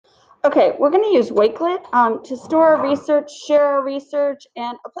Okay, we're going to use Wakelet to store our research, share our research,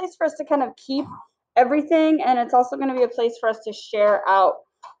 and a place for us to kind of keep everything. And it's also going to be a place for us to share out.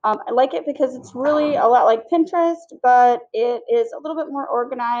 I like it because it's really a lot like Pinterest, but it is a little bit more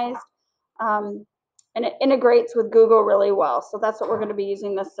organized, and it integrates with Google really well. So that's what we're going to be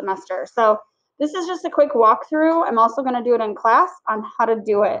using this semester. So this is just a quick walkthrough. I'm also going to do it in class on how to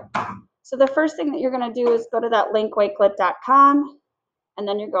do it. So the first thing that you're going to do is go to that link, wakelet.com. And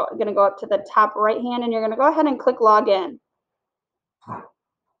then you're going to go up to the top right hand and you're going to go ahead and click login.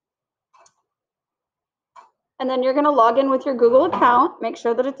 And then you're going to log in with your Google account. Make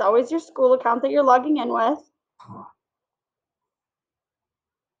sure that it's always your school account that you're logging in with.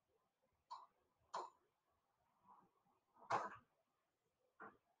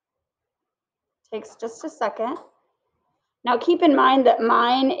 Takes just a second. Now keep in mind that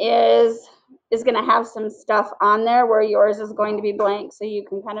mine is going to have some stuff on there where yours is going to be blank, so you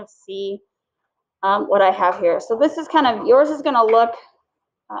can kind of see what I have here. So this is kind of, yours is going to look,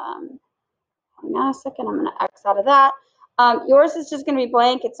 hang on a second, I'm going to X out of that. Yours is just going to be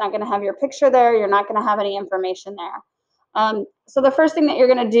blank. It's not going to have your picture there. You're not going to have any information there. So the first thing that you're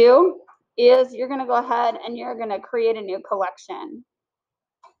going to do is you're going to go ahead and you're going to create a new collection.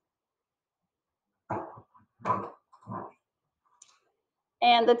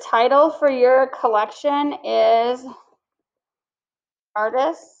 And the title for your collection is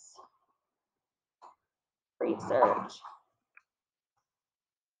Artists Research,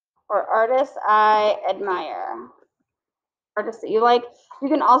 or Artists I Admire. Artists that you like. You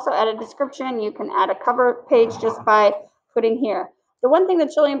can also add a description. You can add a cover page just by putting here. The one thing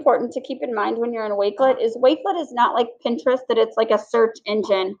that's really important to keep in mind when you're in Wakelet is not like Pinterest, that it's like a search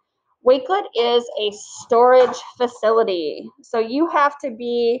engine. Wakelet is a storage facility. So you have to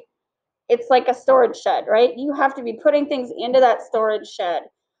be, it's like a storage shed, right? You have to be putting things into that storage shed.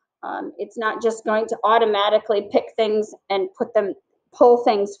 It's not just going to automatically pick things and pull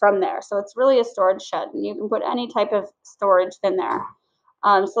things from there. So it's really a storage shed, and you can put any type of storage in there.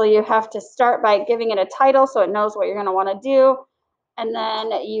 So you have to start by giving it a title so it knows what you're going to want to do. And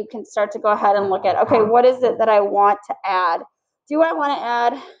then you can start to go ahead and look at, okay, what is it that I want to add? Do I want to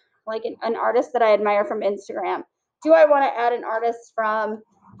add like an artist that I admire from Instagram? Do I want to add an artist from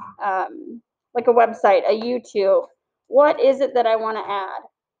like a website, a YouTube? What is it that I want to add?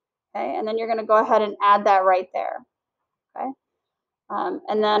 Okay, and then you're going to go ahead and add that right there. Okay,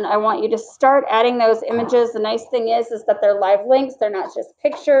 and then I want you to start adding those images. The nice thing is that they're live links. They're not just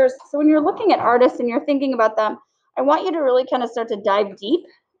pictures. So when you're looking at artists and you're thinking about them, I want you to really kind of start to dive deep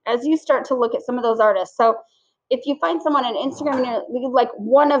as you start to look at some of those artists. So if you find someone on Instagram and you like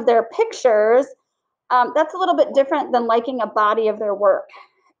one of their pictures, that's a little bit different than liking a body of their work.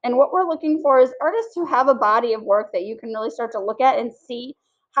 And what we're looking for is artists who have a body of work that you can really start to look at and see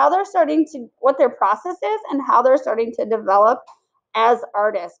how they're starting to, what their process is and how they're starting to develop as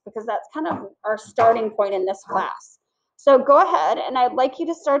artists, because that's kind of our starting point in this class. So go ahead, and I'd like you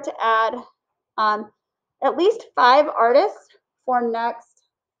to start to add at least 5 artists for next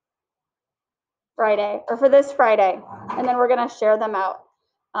Friday, or for this Friday, and then we're going to share them out.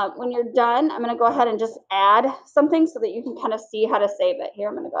 When you're done, I'm going to go ahead and just add something so that you can kind of see how to save it. Here,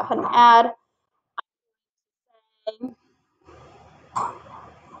 I'm going to go ahead and add.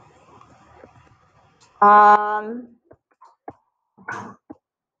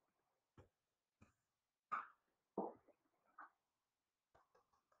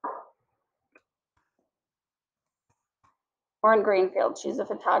 Lauren Greenfield, she's a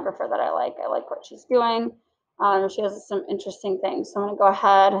photographer that I like. I like what she's doing. She has some interesting things. So I'm going to go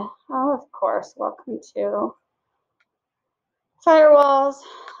ahead. Oh, of course. Welcome to Firewalls.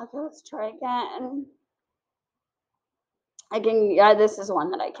 Okay, let's try again. Yeah, this is one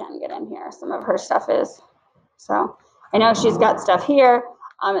that I can get in here. Some of her stuff is. So I know she's got stuff here.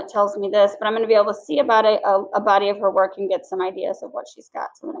 It tells me this, but I'm going to be able to see about a body of her work and get some ideas of what she's got.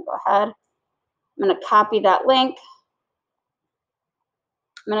 So I'm going to go ahead. I'm going to copy that link.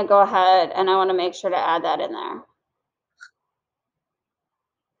 I'm going to go ahead and I want to make sure to add that in there.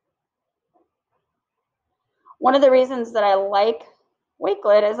 One of the reasons that I like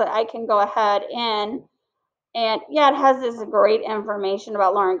Wakelet is that I can go ahead and yeah, it has this great information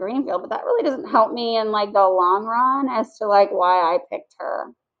about Lauren Greenfield, but that really doesn't help me in like the long run as to like why I picked her,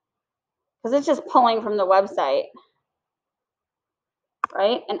 because it's just pulling from the website,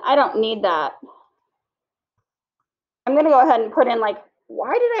 right? And I don't need that. I'm going to go ahead and put in like,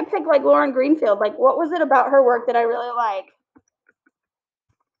 why did I pick like Lauren Greenfield? Like, what was it about her work that I really like?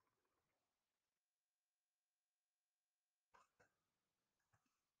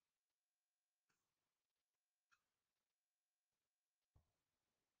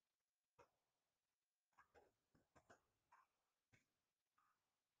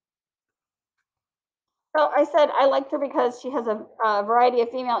 So I said I liked her because she has a variety of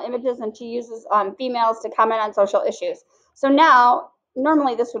female images and she uses females to comment on social issues. So now,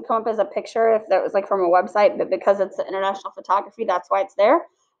 normally this would come up as a picture if that was like from a website, but because it's the international photography, that's why it's there.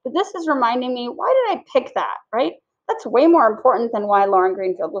 But this is reminding me, why did I pick that, right? That's way more important than why Lauren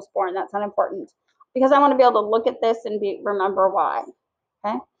Greenfield was born. That's unimportant because I want to be able to look at this and remember why,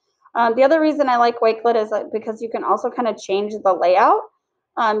 okay? The other reason I like Wakelet is because you can also kind of change the layout.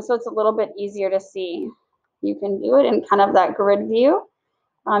 So it's a little bit easier to see. You can do it in kind of that grid view.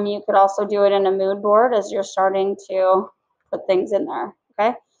 You could also do it in a mood board as you're starting to put things in there,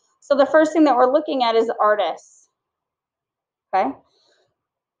 okay? So the first thing that we're looking at is artists, okay?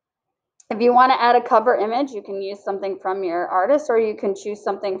 If you want to add a cover image, you can use something from your artist or you can choose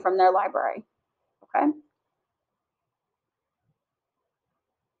something from their library, okay?